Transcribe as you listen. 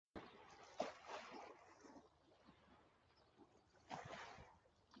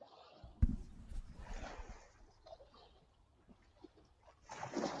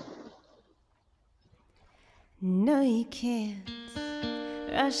No, you can't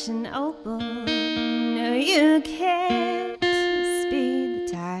rush an opal. No, you can't speed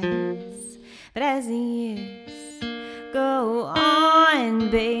the tides. But as the years go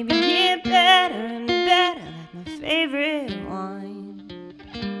on, baby, get better and better, like my favorite wine.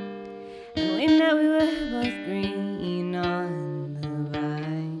 And we know we were both green on the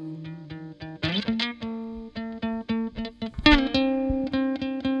vine.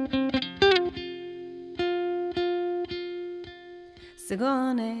 So go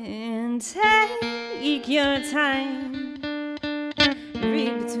on and take your time,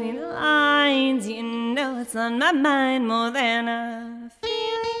 read between the lines. You know it's on my mind more than a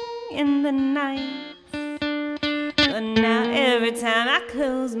feeling in the night. But now every time I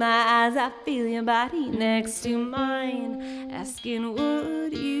close my eyes, I feel your body next to mine, asking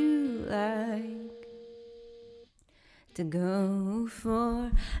would you like to go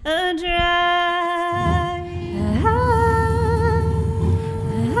for a drive?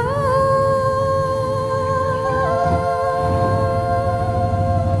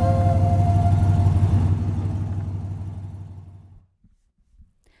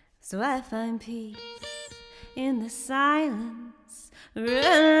 So I find peace in the silence,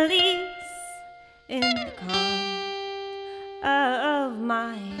 release in the calm of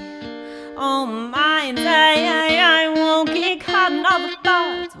my own mind. I won't get caught in all the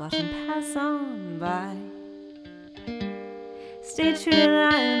thoughts, watch them pass on by. Stay true to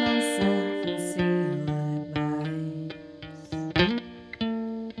line on self and see what bites.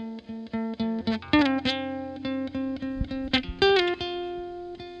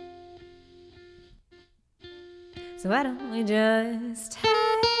 So why don't we just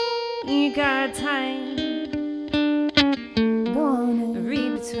take our time? Go on and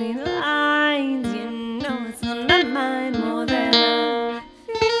read between the lines. You know it's on my mind more than a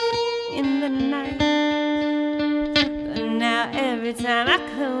feeling in the night. But now every time I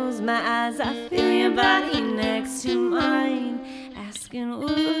close my eyes, I feel your body next to mine, asking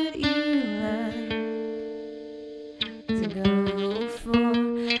would you like to go for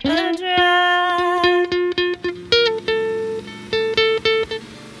a drive?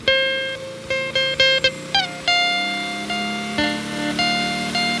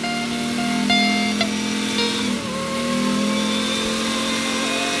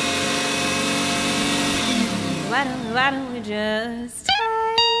 Why don't we just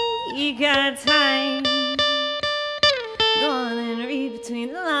take our time? Go on and read between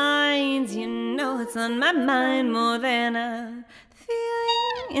the lines. You know it's on my mind more than a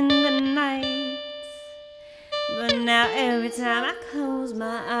feeling in the night. But now every time I close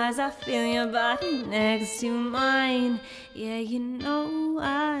my eyes, I feel your body next to mine. Yeah, you know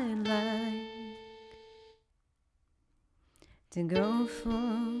I'd like to go for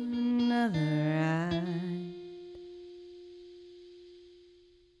another ride.